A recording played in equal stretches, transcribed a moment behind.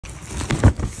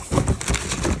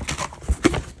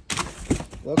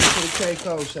Welcome to the Kaye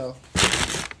Code Show.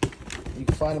 You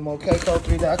can find them on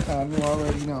kcode3.com. You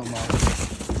already know, man.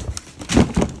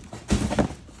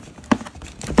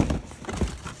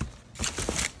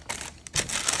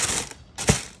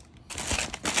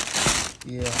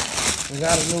 Yeah, we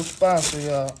got a new sponsor,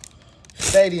 y'all.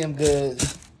 Stadium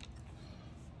Goods.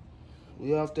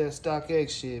 We off that StockX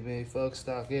shit, man. Fuck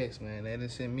StockX, man. They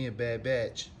didn't send me a bad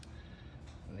batch.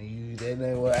 They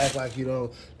will act like they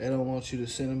don't want you to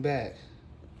send them back.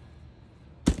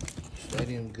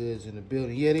 Stadium Goods in the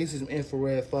building. Yeah, these are some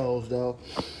infrared 4's, though.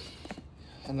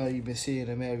 I know you've been seeing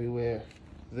them everywhere.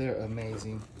 They're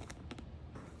amazing.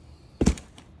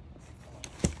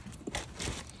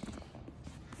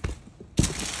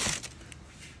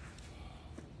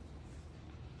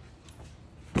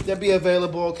 They'll be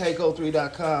available on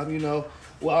kcode3.com. You know,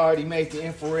 we already made the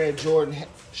infrared Jordan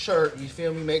shirt. You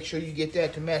feel me? Make sure you get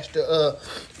that to match the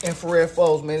infrared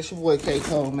 4's, man. It's your boy Kaye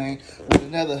Code, man, with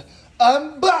another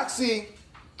unboxing.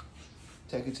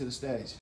 Take it to the stage.